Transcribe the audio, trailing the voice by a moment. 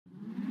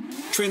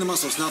Train the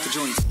muscles, not the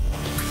joints.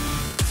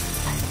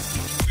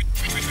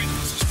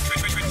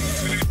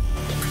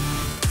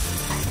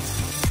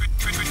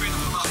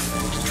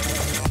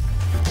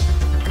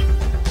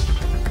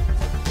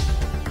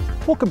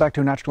 Welcome back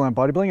to Natural Land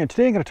Bodybuilding, and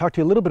today I'm going to talk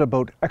to you a little bit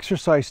about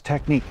exercise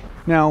technique.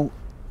 Now,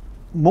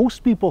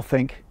 most people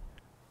think,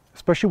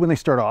 especially when they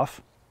start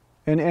off,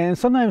 and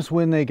sometimes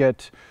when they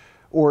get,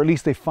 or at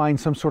least they find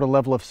some sort of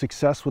level of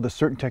success with a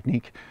certain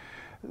technique,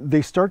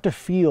 they start to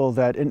feel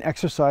that an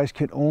exercise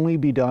can only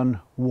be done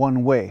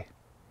one way,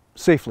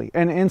 safely.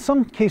 And in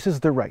some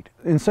cases, they're right.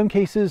 In some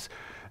cases,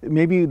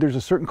 maybe there's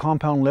a certain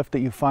compound lift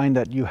that you find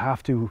that you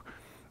have to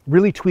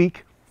really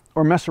tweak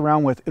or mess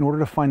around with in order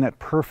to find that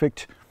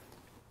perfect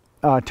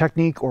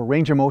technique or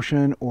range of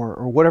motion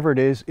or whatever it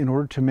is, in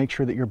order to make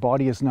sure that your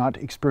body is not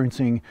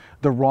experiencing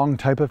the wrong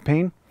type of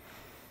pain,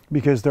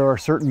 because there are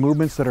certain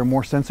movements that are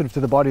more sensitive to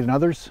the body than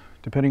others,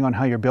 depending on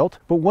how you're built.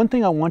 But one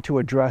thing I want to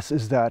address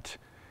is that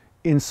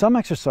in some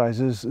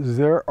exercises,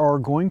 there are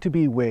going to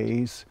be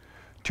ways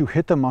to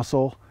hit the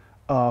muscle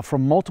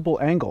from multiple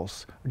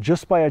angles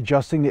just by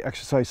adjusting the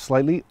exercise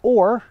slightly,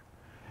 or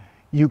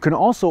you can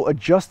also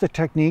adjust the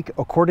technique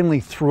accordingly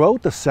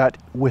throughout the set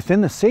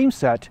within the same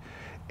set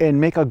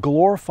and make a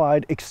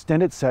glorified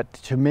extended set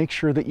to make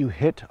sure that you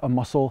hit a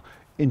muscle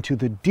into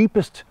the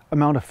deepest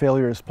amount of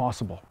failure as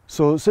possible.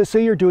 So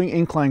say you're doing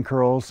incline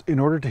curls. In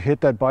order to hit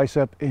that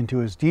bicep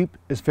into as deep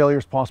as failure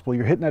as possible,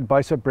 you're hitting that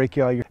bicep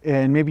brachii,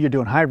 and maybe you're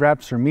doing high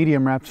reps or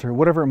medium reps or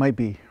whatever it might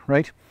be,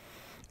 right?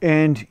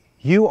 And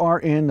you are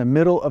in the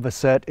middle of a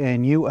set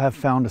and you have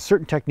found a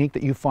certain technique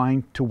that you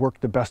find to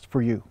work the best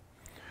for you.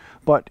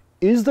 But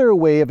is there a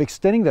way of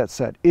extending that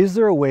set? Is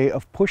there a way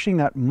of pushing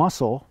that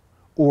muscle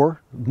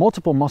or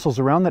multiple muscles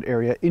around that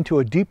area into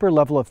a deeper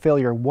level of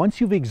failure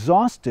once you've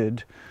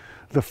exhausted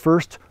the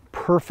first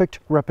perfect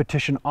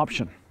repetition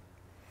option?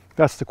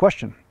 That's the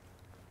question.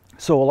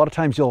 So a lot of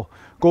times you'll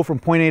go from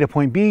point A to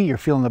point B, you're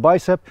feeling the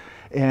bicep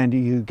and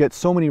you get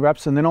so many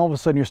reps, and then all of a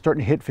sudden you're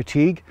starting to hit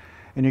fatigue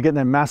and you're getting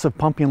that massive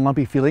pumpy and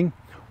lumpy feeling.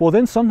 Well,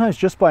 then sometimes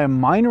just by a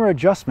minor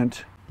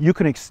adjustment, you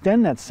can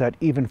extend that set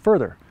even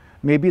further.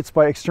 Maybe it's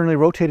by externally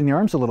rotating the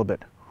arms a little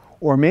bit,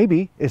 or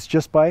maybe it's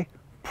just by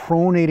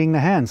pronating the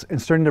hands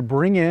and starting to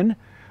bring in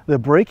the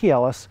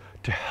brachialis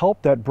to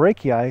help that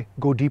brachii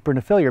go deeper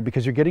into failure,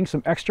 because you're getting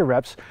some extra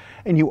reps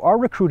and you are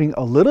recruiting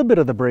a little bit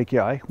of the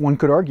brachii, one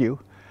could argue,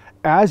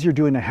 as you're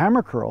doing a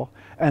hammer curl,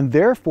 and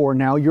therefore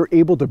now you're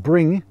able to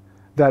bring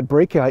that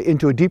brachii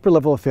into a deeper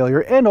level of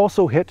failure and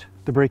also hit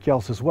the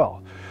brachialis as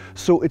well.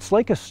 So it's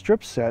like a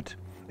strip set,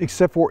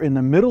 except for in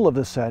the middle of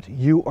the set,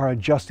 you are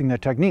adjusting the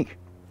technique.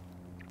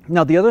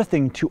 Now, the other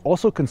thing to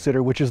also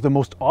consider, which is the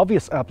most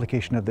obvious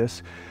application of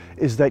this,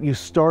 is that you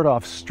start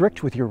off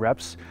strict with your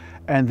reps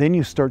and then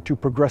you start to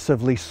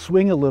progressively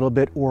swing a little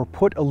bit or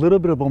put a little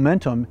bit of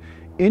momentum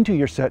into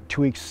your set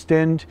to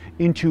extend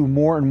into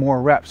more and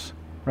more reps,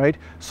 right?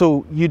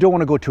 So you don't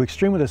want to go too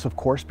extreme with this, of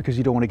course, because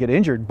you don't want to get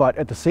injured, but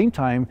at the same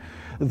time,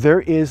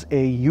 there is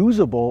a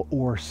usable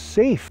or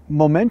safe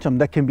momentum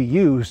that can be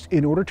used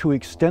in order to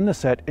extend the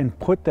set and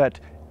put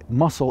that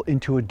muscle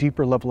into a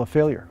deeper level of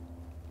failure.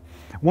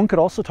 One could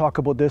also talk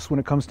about this when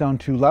it comes down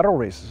to lateral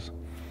raises.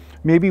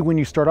 Maybe when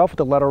you start off with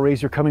the lateral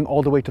raise, you're coming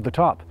all the way to the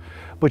top,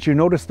 but you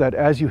notice that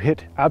as you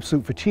hit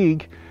absolute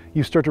fatigue,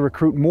 you start to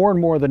recruit more and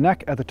more of the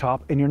neck at the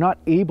top, and you're not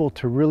able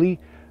to really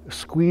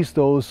squeeze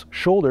those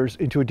shoulders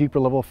into a deeper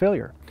level of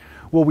failure.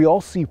 Well, we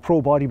all see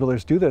pro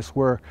bodybuilders do this,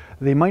 where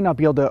they might not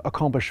be able to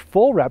accomplish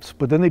full reps,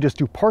 but then they just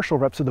do partial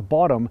reps at the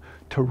bottom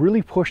to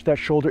really push that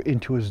shoulder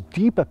into as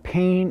deep a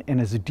pain and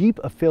as deep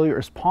a failure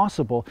as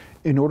possible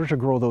in order to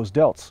grow those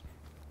delts.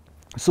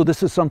 So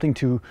this is something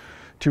to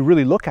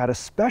really look at,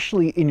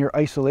 especially in your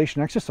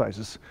isolation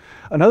exercises.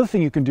 Another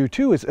thing you can do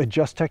too is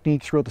adjust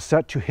technique throughout the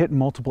set to hit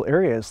multiple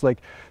areas. Like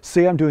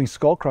say I'm doing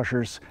skull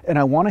crushers and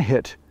I want to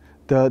hit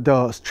the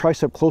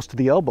tricep close to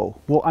the elbow.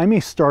 Well, I may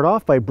start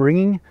off by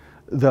bringing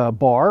the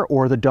bar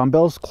or the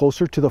dumbbells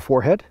closer to the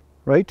forehead,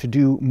 right? To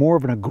do more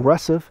of an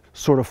aggressive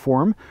sort of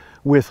form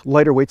with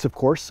lighter weights, of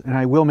course. And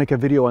I will make a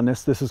video on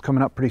this. This is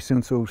coming up pretty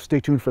soon, so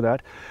stay tuned for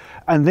that.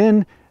 And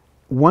then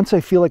once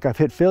I feel like I've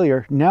hit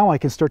failure, now I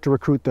can start to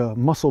recruit the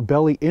muscle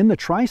belly in the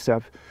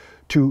tricep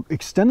to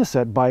extend the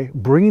set by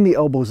bringing the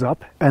elbows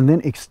up and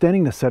then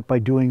extending the set by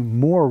doing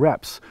more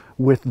reps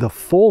with the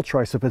full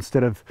tricep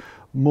instead of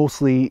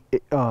mostly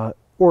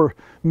or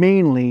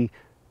mainly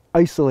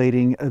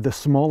isolating the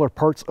smaller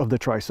parts of the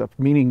tricep,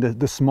 meaning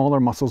the smaller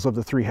muscles of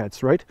the three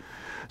heads, right?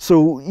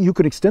 So you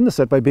could extend the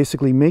set by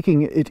basically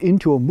making it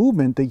into a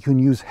movement that you can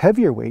use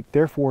heavier weight,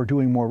 therefore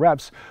doing more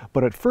reps.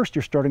 But at first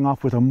you're starting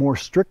off with a more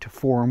strict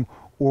form,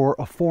 or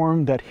a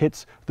form that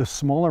hits the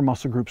smaller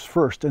muscle groups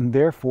first, and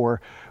therefore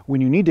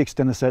when you need to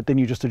extend the set, then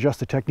you just adjust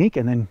the technique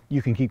and then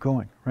you can keep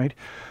going, right?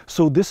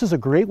 So this is a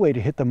great way to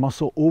hit the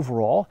muscle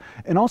overall,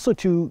 and also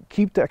to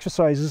keep the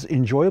exercises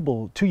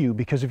enjoyable to you,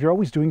 because if you're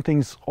always doing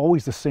things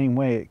always the same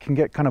way, it can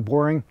get kind of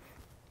boring,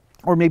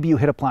 or maybe you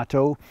hit a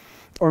plateau,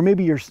 or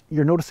maybe you're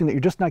noticing that you're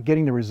just not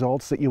getting the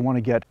results that you want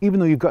to get, even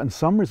though you've gotten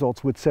some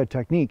results with said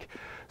technique.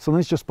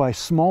 Sometimes just by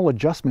small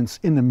adjustments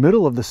in the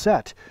middle of the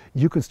set,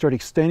 you can start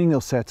extending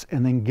those sets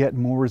and then get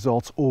more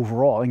results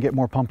overall and get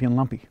more pumpy and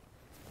lumpy.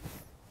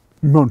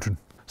 Mountain.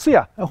 So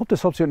yeah, I hope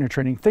this helps you out in your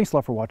training. Thanks a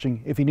lot for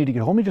watching. If you need to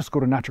get hold of me, just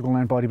go to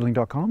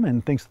naturallandbodybuilding.com,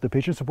 and thanks to the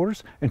Patreon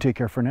supporters, and take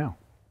care for now.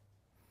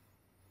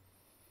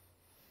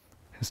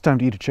 It's time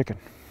to eat a chicken.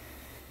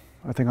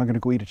 I think I'm gonna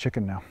go eat a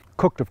chicken now.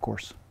 Cooked, of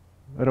course.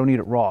 I don't eat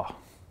it raw,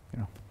 you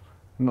know.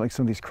 I'm not like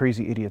some of these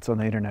crazy idiots on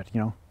the internet,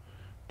 you know,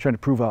 trying to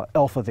prove how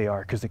alpha they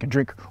are because they can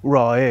drink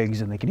raw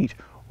eggs and they can eat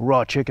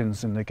raw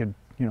chickens and they can,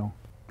 you know,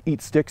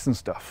 eat sticks and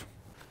stuff.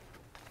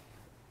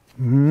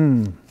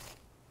 Mmm,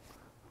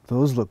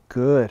 those look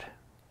good.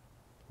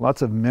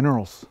 Lots of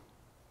minerals.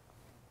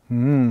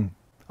 Mmm,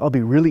 I'll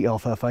be really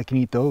alpha if I can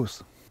eat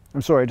those.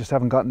 I'm sorry, I just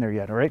haven't gotten there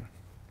yet, all right?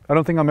 I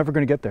don't think I'm ever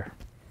gonna get there.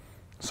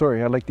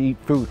 Sorry, I like to eat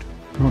food.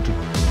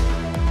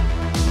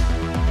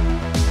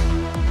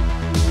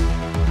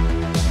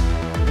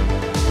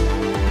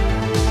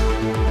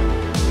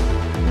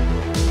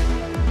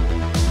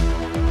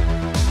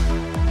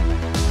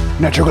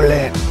 Natural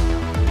land.